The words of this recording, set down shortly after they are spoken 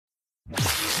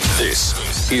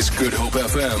This is Good Hope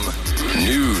FM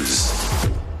News.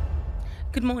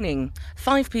 Good morning.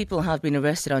 5 people have been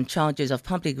arrested on charges of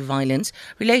public violence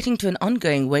relating to an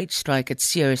ongoing wage strike at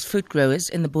Ceres Fruit Growers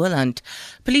in the Boland.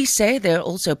 Police say they're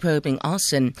also probing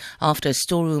arson after a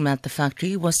storeroom at the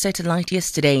factory was set alight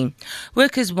yesterday.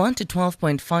 Workers want a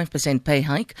 12.5% pay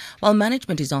hike, while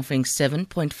management is offering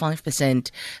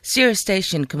 7.5%. Ceres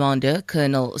Station Commander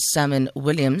Colonel Salmon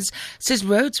Williams says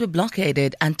roads were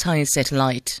blockaded and tyres set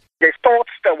alight. They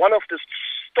torched one of the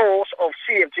stores of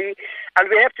CFG, and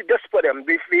we have to disperse them.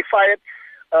 We fired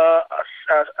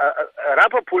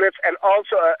rubber bullets and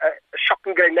also a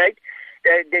shotgun grenade.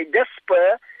 They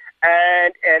disperse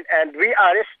and we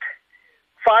arrest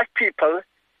 5 people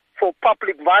for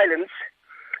public violence.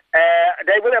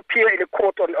 They will appear in the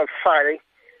court on Friday.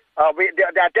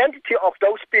 The identity of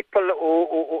those people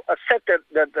who set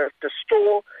the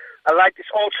store alight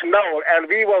is also known, and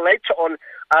we will later on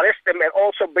arrest them and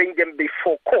also bring them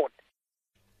before court.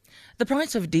 The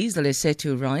price of diesel is set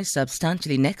to rise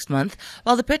substantially next month,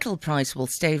 while the petrol price will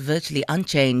stay virtually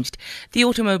unchanged. The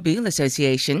Automobile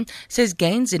Association says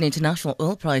gains in international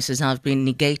oil prices have been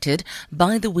negated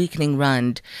by the weakening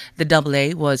rand. The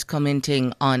AA was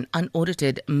commenting on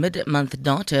unaudited mid-month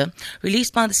data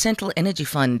released by the Central Energy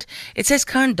Fund. It says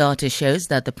current data shows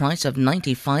that the price of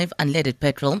 95 unleaded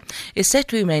petrol is set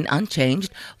to remain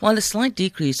unchanged, while a slight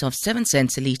decrease of 7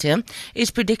 cents a litre is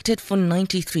predicted for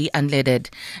 93 unleaded.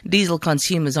 Diesel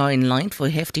consumers are in line for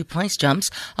hefty price jumps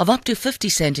of up to 50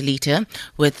 cents a litre,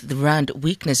 with the rand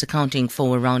weakness accounting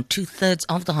for around 2/3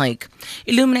 of the hike.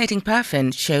 Illuminating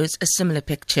Paraffin shows a similar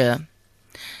picture.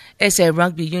 SA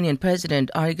Rugby Union President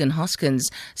Oregon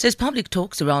Hoskins says public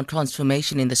talks around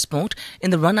transformation in the sport in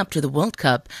the run-up to the World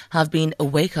Cup have been a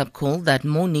wake-up call that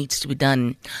more needs to be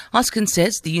done. Hoskins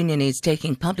says the union is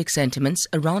taking public sentiments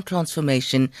around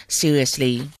transformation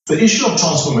seriously. The issue of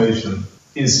transformation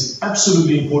is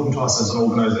absolutely important to us as an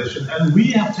organisation, and we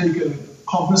have taken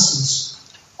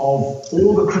cognizance of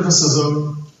all the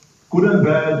criticism, good and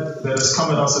bad, that has come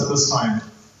at us at this time.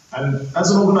 And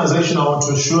as an organisation, I want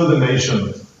to assure the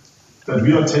nation that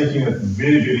we are taking it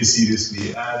very, very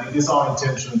seriously, and it is our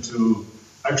intention to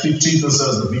actually treat this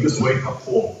as the biggest wake-up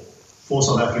call for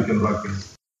South African rugby.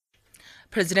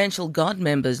 Presidential Guard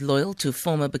members loyal to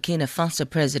former Burkina Faso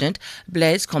President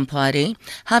Blaise Compaoré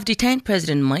have detained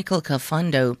President Michael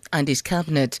Kafando and his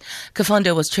cabinet.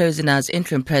 Kafando was chosen as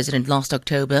interim president last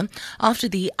October after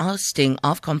the ousting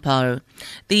of Compaoré.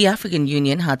 The African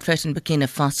Union had threatened Burkina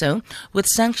Faso with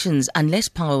sanctions unless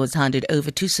power was handed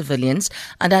over to civilians,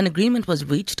 and an agreement was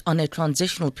reached on a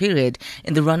transitional period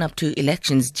in the run-up to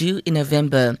elections due in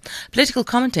November. Political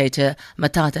commentator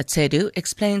Matata Tsedu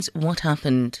explains what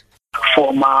happened.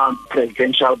 Former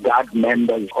Presidential Guard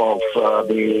members of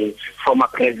the former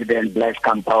President Blaise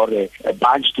Compaoré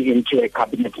barged into a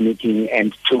cabinet meeting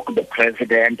and took the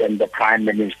President and the Prime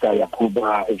Minister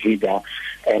Yakuba Vida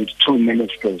and 2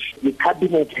 ministers. The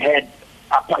cabinet had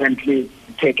apparently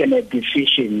taken a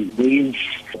decision. These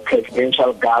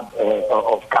Presidential Guard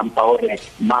of Compaoré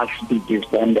must be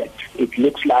disbanded. It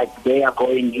looks like they are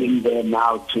going in there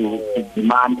now to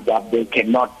demand that they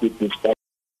cannot be disbanded.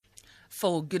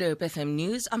 For Good Hope FM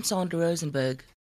News, I'm Sandra Rosenberg.